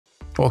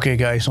Okay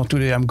guys, so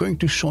today I'm going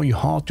to show you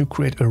how to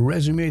create a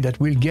resume that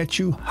will get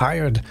you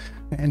hired.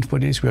 And for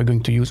this, we are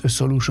going to use a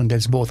solution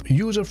that's both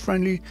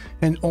user-friendly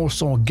and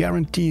also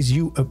guarantees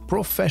you a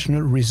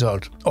professional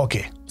result.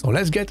 Okay, so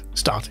let's get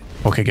started.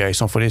 Okay guys,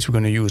 so for this, we're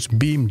going to use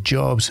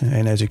BeamJobs.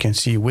 And as you can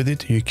see with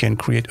it, you can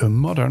create a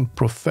modern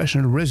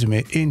professional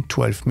resume in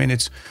 12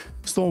 minutes.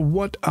 So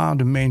what are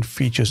the main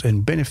features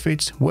and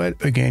benefits? Well,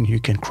 again,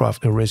 you can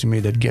craft a resume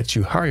that gets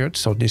you hired.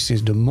 So this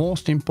is the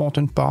most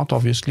important part,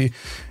 obviously.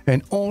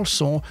 And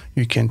also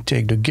you can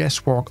take the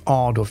guesswork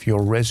out of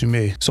your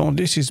resume. So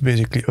this is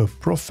basically a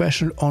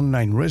professional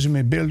online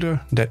resume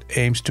builder that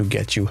aims to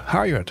get you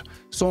hired.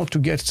 So to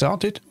get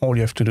started, all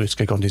you have to do is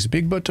click on this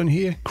big button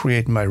here,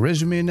 create my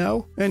resume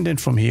now. And then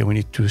from here, we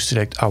need to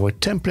select our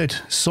template.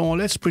 So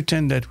let's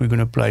pretend that we're going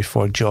to apply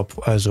for a job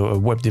as a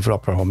web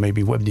developer or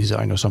maybe web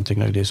design or something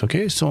like this.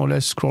 Okay, so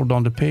let's scroll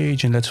down the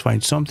page and let's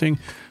find something.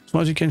 So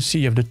as you can see,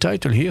 you have the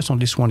title here. So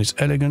this one is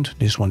elegant,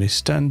 this one is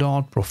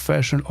standard,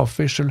 professional,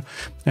 official.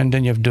 And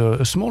then you have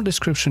a small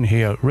description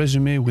here,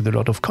 resume with a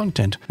lot of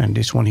content. And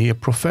this one here,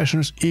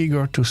 professionals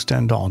eager to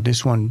stand out.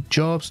 This one,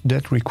 jobs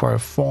that require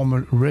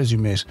formal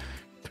resumes.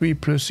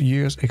 3+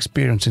 years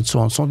experience and so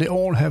on. So they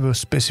all have a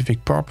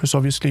specific purpose,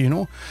 obviously, you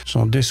know.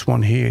 So this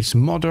one here is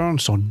modern,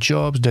 so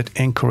jobs that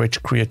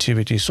encourage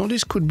creativity. So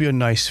this could be a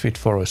nice fit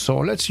for us. So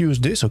let's use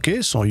this,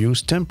 okay? So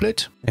use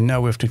template. And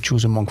now we have to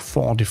choose among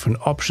 4 different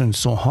options.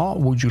 So how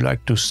would you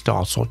like to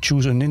start? So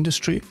choose an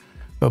industry,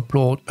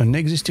 upload an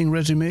existing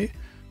resume,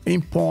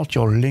 import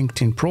your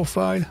LinkedIn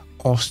profile,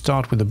 or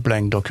start with a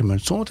blank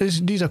document. So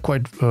these are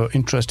quite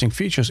interesting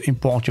features.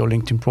 Import your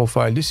LinkedIn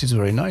profile. This is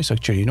very nice,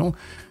 actually, you know.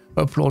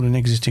 Upload an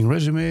existing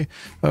resume.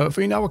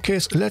 In our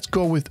case, let's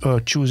go with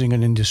choosing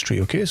an industry.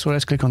 Okay, so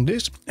let's click on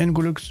this and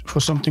go look for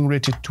something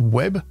related to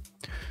web.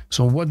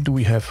 So what do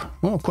we have?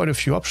 Oh, quite a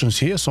few options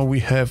here. So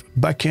we have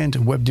backend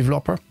web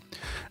developer,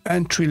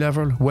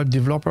 entry-level web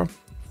developer,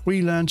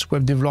 freelance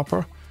web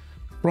developer,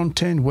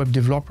 front-end web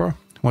developer.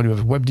 What do we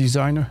have? Web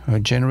designer,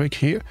 generic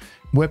here,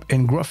 web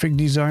and graphic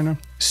designer,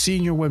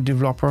 senior web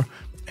developer,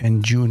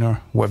 and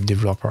junior web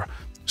developer.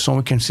 So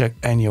we can select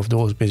any of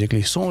those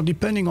basically. So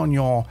depending on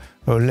your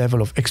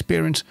level of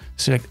experience,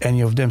 select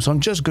any of them. So I'm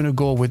just going to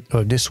go with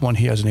this one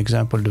here as an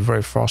example, the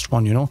very first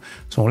one, you know.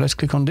 So let's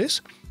click on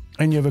this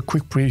and you have a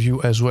quick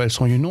preview as well.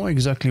 So you know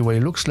exactly what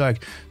it looks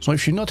like. So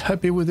if you're not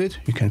happy with it,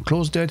 you can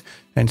close that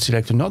and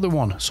select another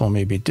one. So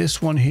maybe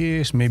this one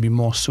here is maybe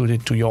more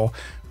suited to your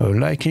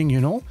liking, you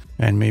know,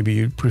 and maybe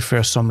you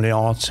prefer some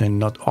layouts and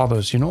not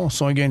others, you know.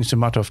 So again, it's a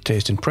matter of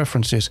taste and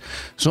preferences.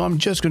 So I'm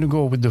just going to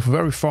go with the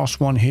very first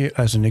one here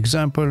as an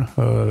example,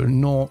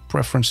 no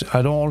preference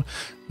at all.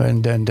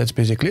 And then that's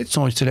basically it.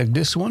 So I select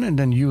this one and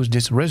then use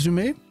this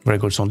resume. Very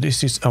good. So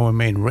this is our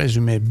main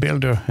resume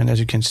builder. And as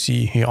you can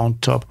see here on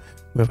top,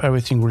 we have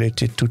everything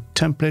related to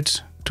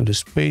templates, to the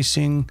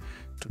spacing,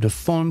 to the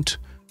font,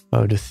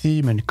 the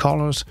theme and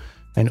colors.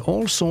 And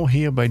also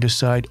here by the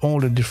side, all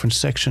the different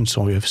sections.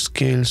 So we have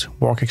skills,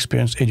 work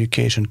experience,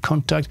 education,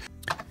 contact,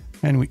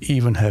 and we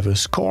even have a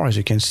score, as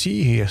you can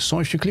see here. So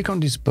if you click on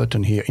this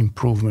button here,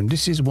 improvement,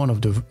 this is one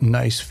of the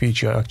nice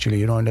features actually,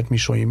 you know, and let me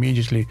show you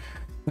immediately.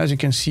 As you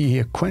can see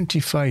here,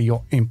 quantify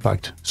your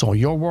impact. So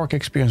your work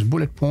experience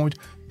bullet point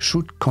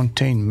should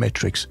contain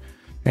metrics.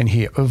 And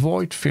here,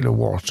 avoid filler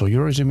words. So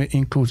your resume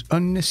includes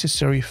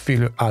unnecessary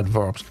filler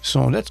adverbs.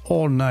 So that's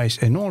all nice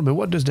and all, but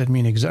what does that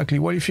mean exactly?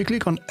 Well, if you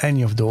click on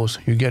any of those,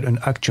 you get an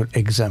actual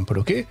example,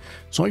 okay?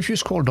 So if you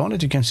scroll down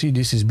it, you can see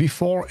this is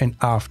before and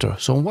after.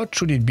 So what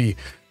should it be?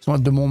 So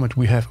at the moment,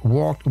 we have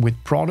worked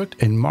with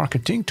product and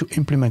marketing to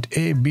implement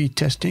A/B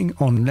testing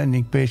on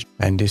landing page.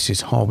 And this is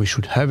how we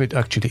should have it,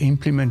 actually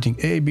implementing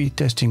A/B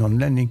testing on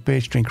landing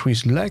page to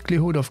increase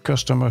likelihood of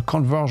customer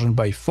conversion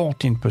by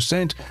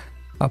 14%.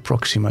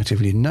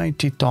 Approximately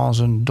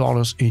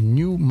 $90,000 in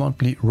new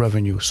monthly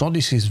revenue. So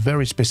this is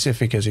very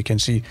specific, as you can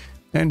see,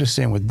 and the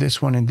same with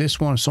this one and this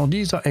one. So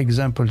these are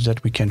examples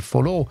that we can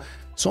follow.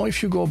 So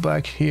if you go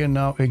back here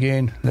now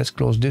again, let's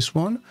close this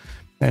one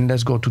and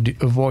let's go to the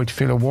avoid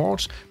filler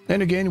words.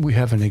 And again, we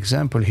have an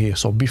example here.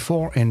 So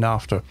before and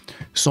after.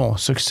 So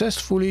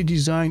successfully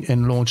designed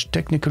and launched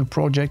technical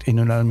project in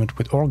alignment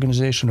with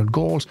organizational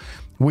goals,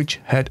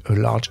 which had a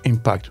large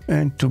impact.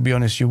 And to be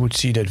honest, you would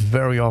see that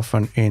very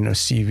often in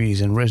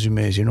CVs and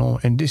resumes, you know,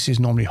 and this is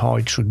normally how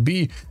it should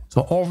be.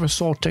 So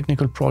oversaw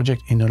technical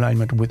project in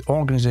alignment with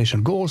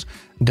organizational goals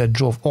that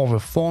drove over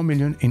 4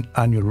 million in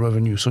annual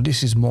revenue. So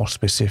this is more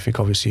specific,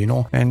 obviously, you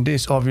know, and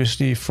this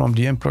obviously from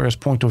the employer's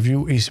point of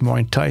view is more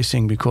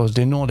enticing because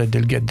they know that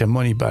they'll get their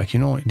money back, you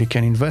know, they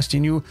can invest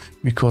in you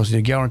because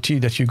they guarantee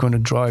that you're going to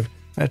drive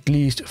at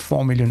least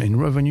 4 million in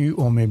revenue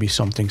or maybe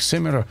something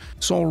similar.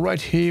 So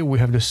right here we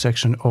have the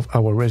section of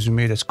our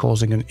resume that's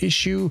causing an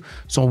issue.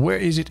 So where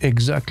is it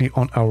exactly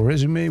on our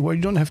resume? Well,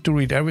 you don't have to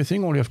read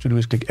everything. All you have to do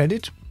is click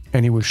edit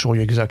and it will show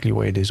you exactly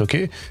where it is.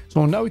 Okay,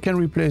 so now we can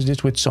replace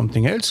this with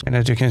something else, and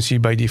as you can see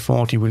by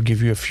default, it will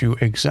give you a few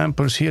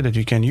examples here that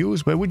you can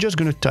use, but we're just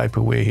going to type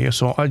away here.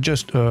 So I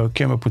just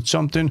came up with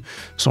something,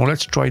 so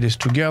let's try this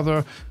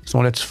together. So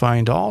let's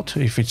find out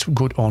if it's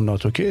good or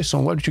not. Okay, so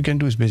what you can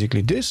do is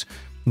basically this.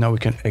 Now we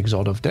can exit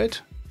out of that,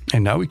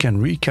 and now we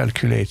can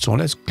recalculate. So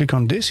let's click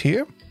on this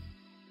here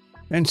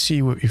and see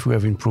if we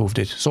have improved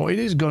it. So it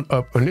is gone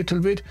up a little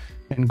bit,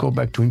 and go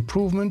back to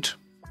improvement.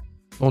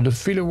 All the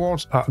filler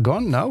words are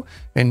gone now,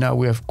 and now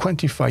we have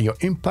quantify your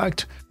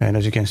impact. And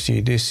as you can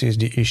see, this is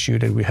the issue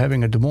that we're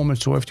having at the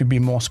moment, so we have to be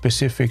more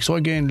specific. So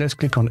again, let's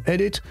click on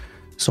edit.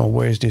 So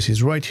where is this?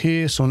 Is right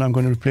here. So now I'm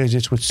going to replace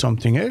this with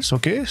something else.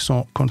 Okay,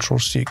 so Control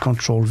C,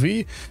 Control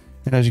V,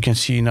 and as you can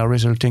see, now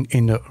resulting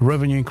in a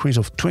revenue increase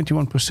of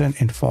 21%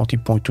 and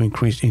 40.2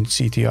 increase in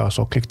CTR,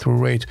 so click-through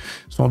rate.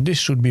 So this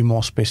should be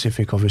more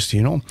specific, obviously,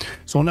 you know.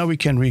 So now we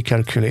can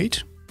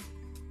recalculate.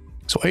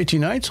 So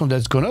 89, so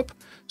that's gone up.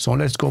 So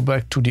let's go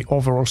back to the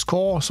overall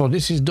score. So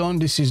this is done,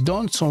 this is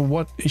done. So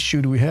what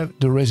issue do we have?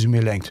 The resume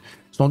length.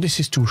 So this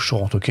is too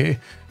short, okay?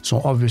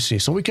 So obviously,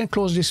 so we can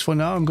close this for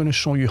now. I'm going to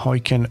show you how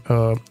you can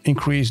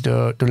increase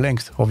the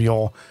length of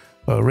your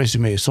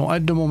resume. So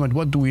at the moment,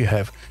 what do we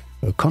have?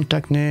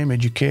 Contact name,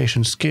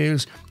 education,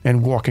 skills,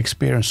 and work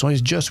experience. So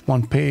it's just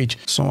one page.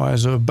 So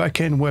as a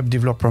backend web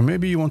developer,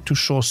 maybe you want to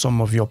show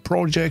some of your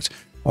projects,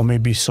 or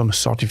maybe some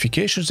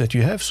certifications that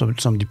you have, so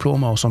some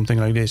diploma or something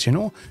like this, you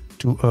know,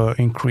 to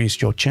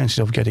increase your chances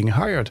of getting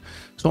hired.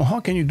 So how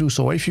can you do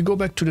so? If you go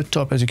back to the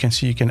top, as you can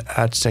see, you can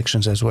add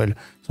sections as well.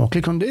 So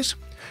click on this,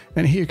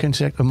 and here you can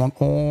select among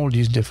all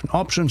these different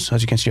options.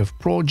 As you can see, you have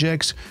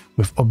projects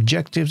with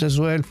objectives as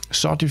well,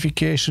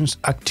 certifications,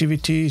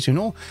 activities, you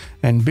know,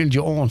 and build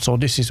your own. So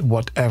this is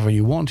whatever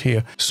you want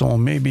here. So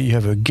maybe you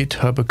have a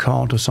GitHub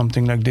account or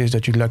something like this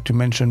that you'd like to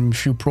mention, a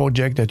few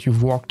projects that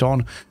you've worked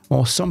on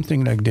or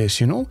something like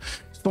this, you know.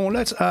 So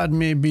let's add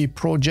maybe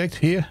project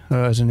here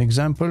as an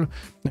example,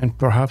 and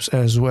perhaps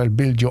as well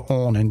build your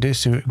own, and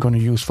this you're going to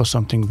use for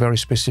something very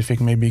specific,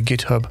 maybe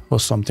GitHub or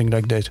something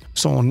like that.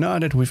 So now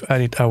that we've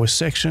added our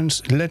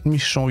sections, let me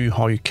show you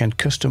how you can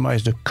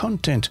customize the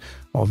content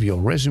of your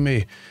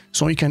resume.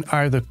 So you can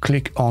either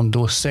click on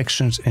those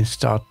sections and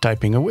start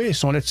typing away.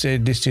 So let's say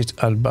this is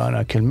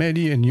Albana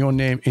Kelmedi and your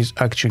name is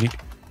actually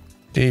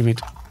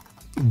David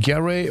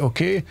Gary,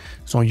 okay,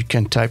 so you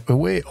can type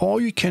away, or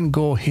you can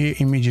go here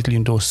immediately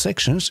in those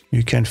sections.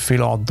 You can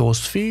fill out those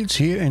fields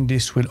here, and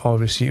this will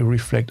obviously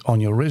reflect on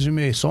your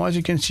resume. So as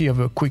you can see, you have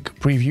a quick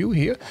preview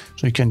here,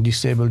 so you can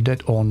disable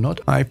that or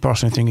not. I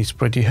personally think it's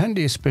pretty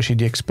handy, especially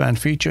the expand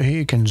feature here.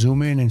 You can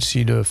zoom in and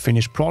see the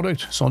finished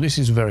product. So this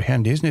is very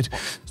handy, isn't it?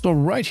 So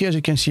right here, as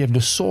you can see, you have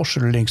the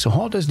social link. So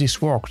how does this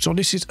work? So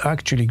this is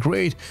actually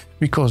great,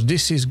 because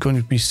this is going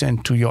to be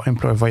sent to your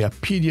employer via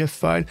PDF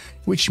file,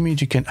 which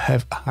means you can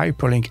have a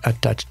hyperlink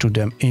attached to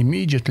them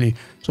immediately.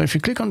 So if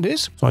you click on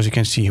this, so as you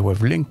can see, we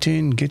have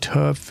LinkedIn,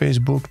 GitHub,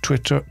 Facebook,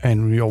 Twitter,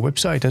 and your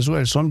website as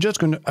well. So I'm just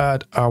going to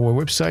add our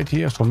website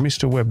here, so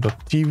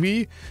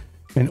mrweb.tv,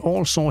 and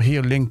also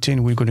here LinkedIn,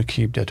 we're going to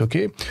keep that,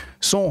 okay?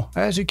 So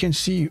as you can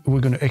see,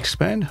 we're going to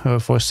expand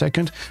for a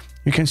second.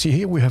 You can see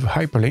here we have a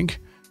hyperlink.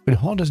 But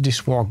how does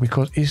this work?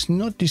 Because it's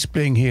not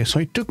displaying here. So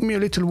it took me a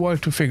little while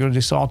to figure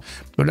this out,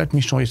 but let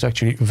me show you. It's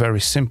actually very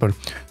simple.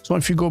 So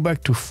if you go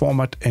back to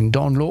format and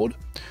download,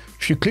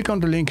 if you click on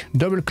the link,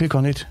 double click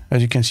on it,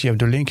 as you can see, I have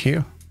the link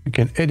here. You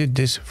can edit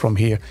this from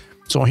here.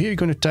 So here you're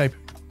going to type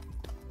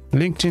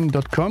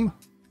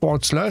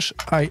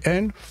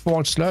linkedin.com/in/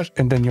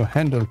 and then your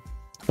handle.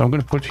 So I'm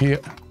going to put here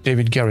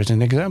David Gary as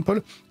an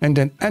example, and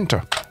then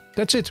enter.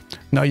 That's it.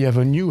 Now you have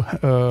a new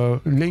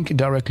link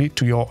directly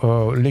to your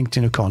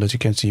LinkedIn account, as you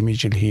can see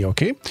immediately here,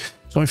 okay?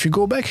 So if you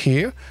go back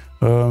here,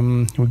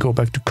 we go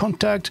back to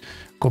contact,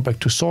 go back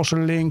to social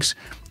links.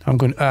 I'm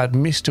going to add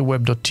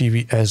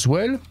mrweb.tv as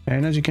well.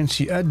 And as you can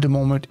see, at the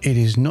moment, it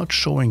is not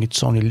showing.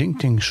 It's only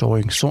LinkedIn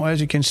showing. So as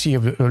you can see, you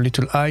have a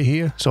little eye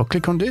here. So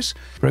click on this.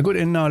 Very good.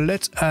 And now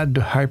let's add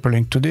the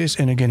hyperlink to this.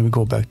 And again, we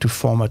go back to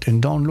format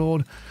and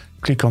download.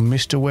 Click on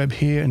Mr. Web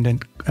here and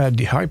then add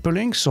the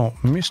hyperlink. So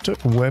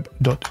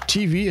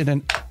mrweb.tv and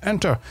then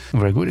enter.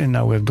 Very good. And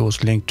now we have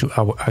those linked to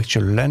our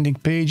actual landing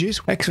pages.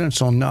 Excellent.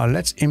 So now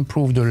let's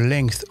improve the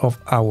length of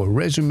our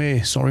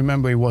resume. So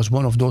remember, it was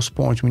one of those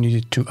points we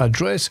needed to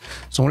address.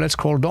 So let's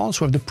scroll down.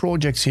 So we have the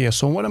projects here.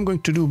 So what I'm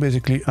going to do,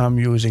 basically, I'm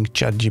using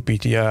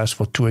ChatGPT as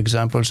for 2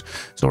 examples.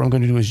 So what I'm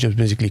going to do is just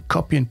basically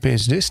copy and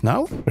paste this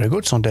now. Very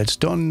good. So that's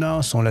done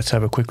now. So let's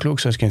have a quick look.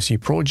 So as you can see,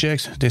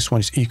 projects. This one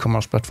is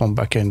e-commerce platform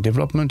backend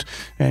development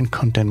and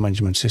content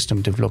management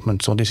system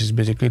development. So this is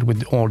basically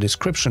with all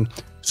description.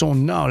 So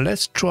now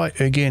let's try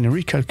again,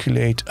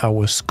 recalculate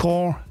our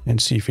score.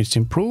 and see if it's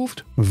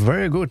improved.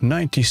 Very good,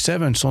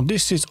 97. So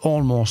this is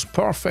almost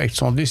perfect.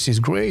 So this is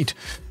great.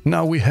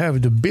 Now we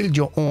have the build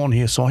your own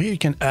here. So here you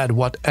can add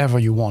whatever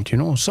you want, you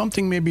know,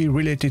 something maybe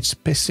related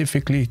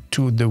specifically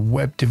to the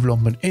web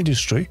development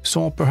industry.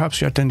 So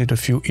perhaps you attended a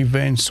few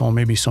events or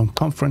maybe some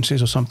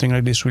conferences or something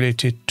like this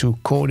related to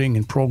coding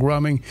and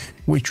programming,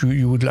 which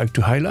you would like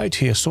to highlight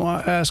here. So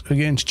I ask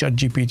again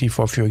ChatGPT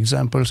for a few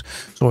examples.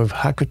 So we have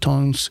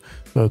hackathons,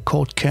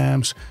 code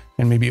camps,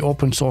 and maybe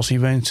open source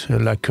events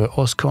like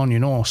OSCON, you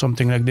know, or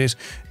something like this.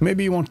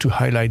 Maybe you want to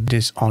highlight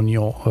this on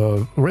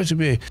your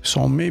resume.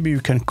 So maybe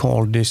you can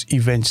call this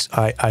events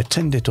I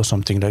attended or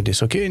something like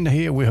this. Okay, and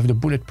here we have the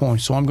bullet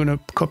points. So I'm going to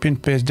copy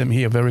and paste them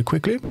here very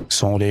quickly.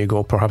 So there you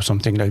go, perhaps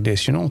something like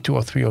this, you know, 2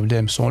 or 3 of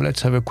them. So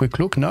let's have a quick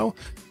look now.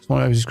 So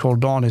as you scroll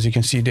down, as you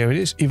can see, there it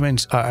is.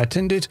 Events I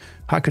attended,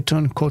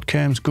 hackathon, code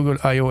camps, Google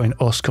I/O, and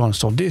OSCON.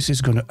 So this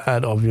is going to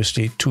add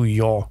obviously to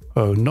your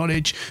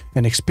knowledge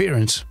and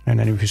experience. And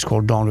then if you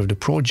scroll down with the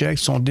project,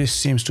 so this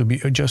seems to be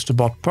just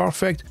about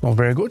perfect. Oh,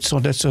 very good. So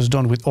that's just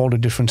done with all the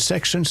different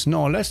sections.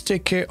 Now let's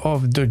take care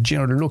of the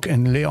general look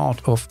and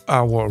layout of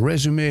our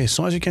resume.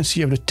 So as you can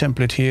see, you have the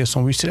template here.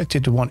 So we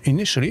selected the one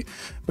initially,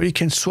 but you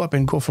can swap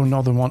and go for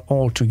another one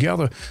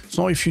altogether.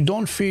 So if you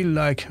don't feel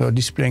like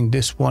displaying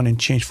this one and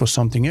change for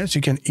something else,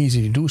 you can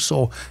easily do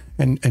so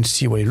and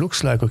see what it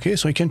looks like. Okay,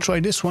 so you can try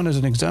this one as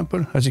an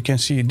example. As you can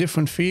see, a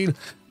different feel,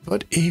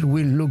 but it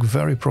will look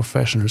very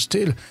professional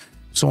still.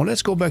 So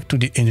let's go back to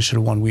the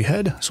initial one we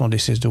had. So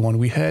this is the one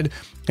we had.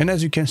 And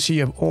as you can see,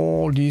 you have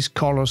all these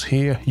colors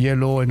here,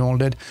 yellow and all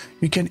that.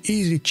 You can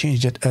easily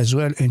change that as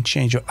well and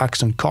change your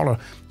accent color.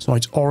 So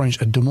it's orange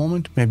at the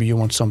moment. Maybe you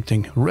want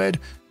something red.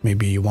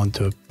 Maybe you want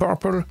a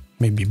purple,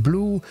 maybe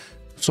blue.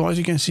 So as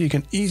you can see, you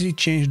can easily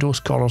change those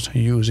colors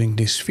using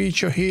this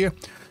feature here.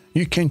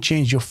 You can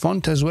change your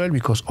font as well,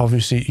 because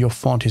obviously your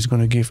font is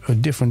going to give a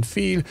different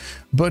feel.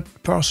 But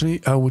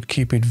personally, I would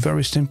keep it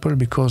very simple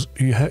because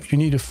you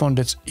need a font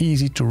that's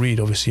easy to read,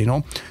 obviously, you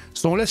know.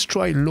 So let's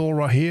try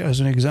Laura here as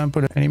an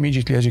example. And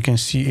immediately, as you can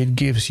see, it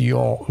gives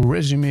your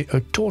resume a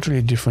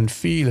totally different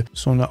feel.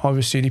 So now,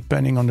 obviously,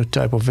 depending on the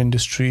type of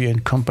industry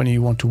and company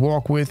you want to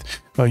work with,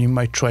 you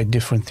might try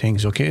different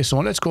things. Okay, so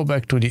let's go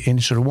back to the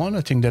initial one. I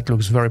think that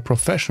looks very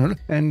professional.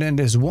 And then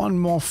there's one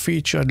more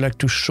feature I'd like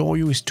to show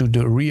you is to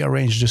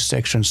rearrange the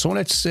section. So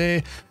let's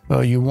say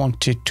you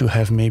wanted to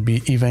have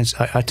maybe events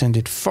I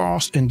attended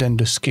first and then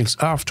the skills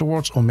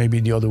afterwards, or maybe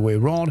the other way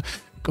around.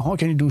 How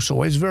can you do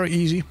so? It's very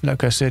easy.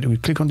 Like I said, we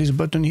click on this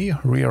button here,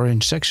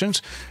 rearrange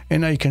sections,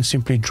 and now you can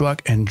simply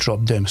drag and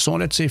drop them. So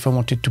let's say if I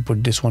wanted to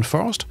put this one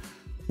first,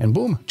 and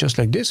boom, just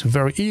like this,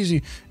 very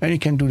easy. And you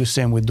can do the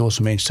same with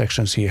those main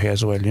sections here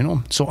as well, you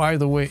know. So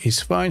either way is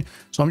fine.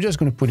 So I'm just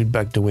going to put it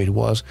back the way it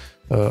was.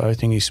 I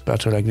think it's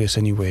better like this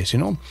anyways, you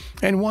know.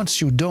 And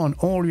once you're done,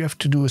 all you have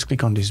to do is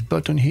click on this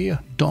button here,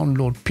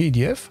 download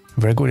PDF.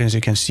 Very good. As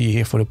you can see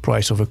here, for the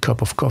price of a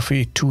cup of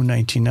coffee,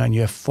 $2.99,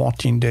 you have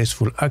 14 days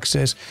full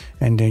access.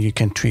 And then you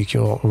can tweak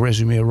your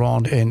resume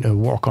around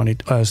and work on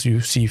it as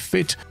you see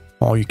fit.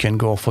 Or you can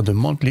go for the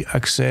monthly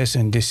access,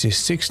 and this is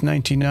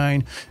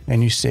 $6.99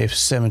 and you save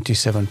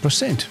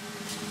 77%.